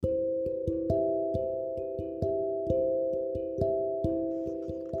Hey,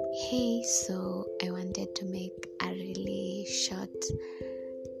 so I wanted to make a really short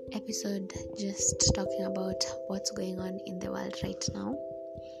episode just talking about what's going on in the world right now.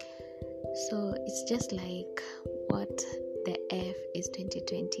 So it's just like what the F is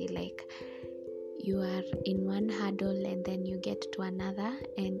 2020, like you are in one hurdle and then you get to another,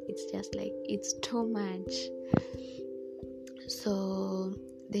 and it's just like it's too much. So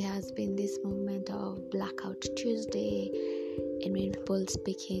there has been this movement of Blackout Tuesday, and when people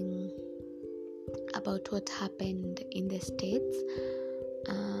speaking about what happened in the States.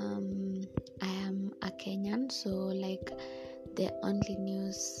 I am a Kenyan, so like the only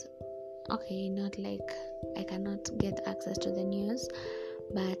news, not like I cannot get access to the news,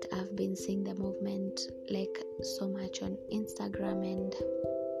 but I've been seeing the movement like so much on Instagram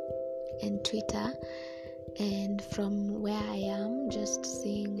and Twitter. And from where I am, just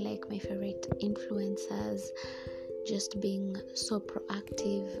seeing like my favorite influencers just being so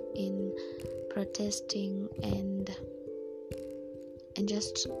proactive in protesting and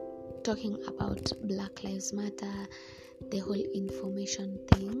just talking about Black Lives Matter, the whole information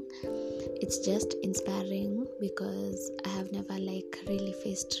thing. It's just inspiring because I have never like really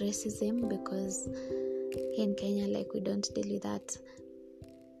faced racism, because here in Kenya like we don't deal with that.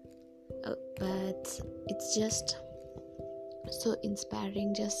 But it's just so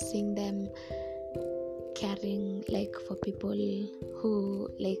inspiring just seeing them caring like for people who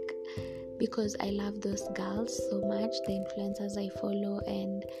like, because I love those girls so much, the influencers I follow,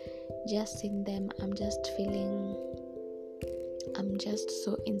 and just seeing them I'm just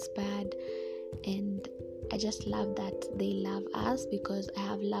so inspired, and I just love that they love us, because I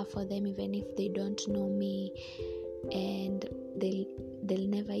have love for them even if they don't know me, and they'll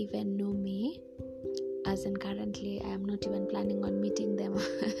never even know me, as in currently I am not even planning on meeting them.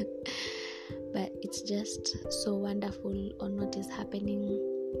 But it's just so wonderful on what is happening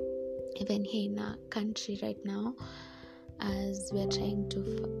even here in our country right now, as we're trying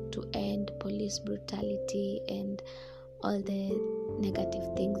to end police brutality and all the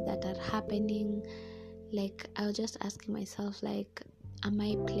negative things that are happening. Like I was just asking myself, like, am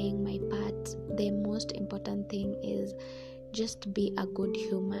I playing my part? The most important thing is just be a good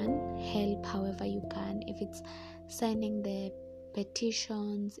human, help however you can. If it's signing the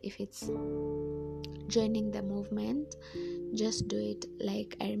petitions, if it's joining the movement, just do it.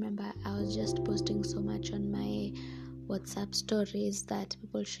 Like I remember I was just posting so much on my WhatsApp stories that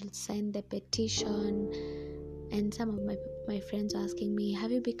people should sign the petition, and some of my friends were asking me,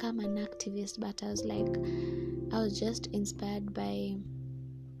 have you become an activist? But I was just inspired by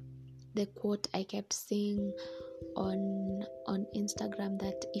the quote I kept seeing on Instagram,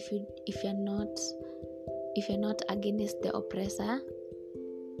 that if you're not against the oppressor,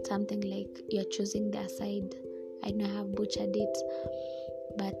 something like you're choosing their side. I know I have butchered it,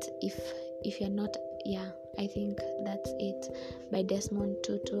 but if you're not, I think that's it, by Desmond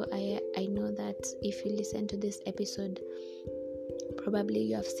Tutu. I know that if you listen to this episode, probably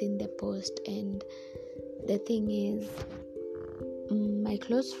you have seen the post. And the thing is, my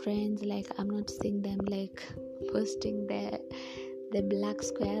close friends, like I'm not seeing them like posting the black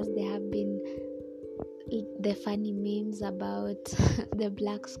squares. There have been the funny memes about the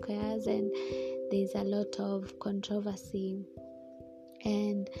black squares, and there's a lot of controversy.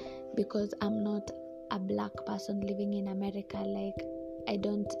 And because I'm not a black person living in America, like I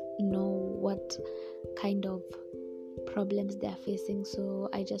don't know what kind of problems they're facing, so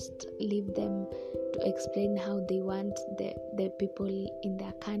I just leave them to explain how they want the people in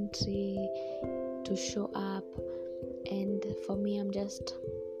their country to show up. And for me, I'm just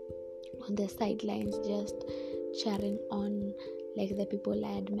on the sidelines, just cheering on like the people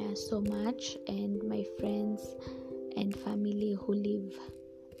I admire so much, and my friends and family who live,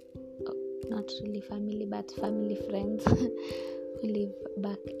 not really family but family friends who live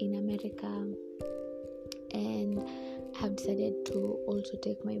back in America. And I have decided to also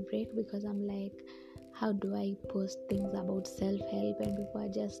take my break, because I'm like, how do I post things about self-help and people are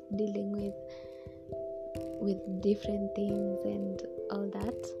just dealing with different things and all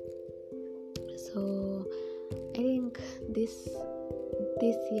that. So I think this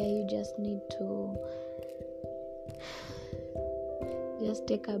year you just need to just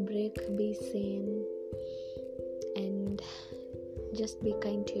take a break, be sane, and just be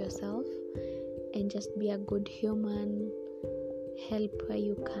kind to yourself, and just be a good human, help where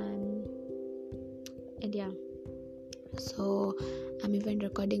you can. And so I'm even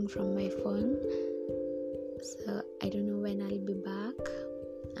recording from my phone, so I don't know when I'll be back,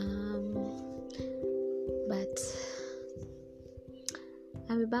 but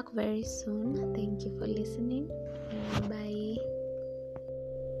I'll be back very soon. Thank you for listening. Bye.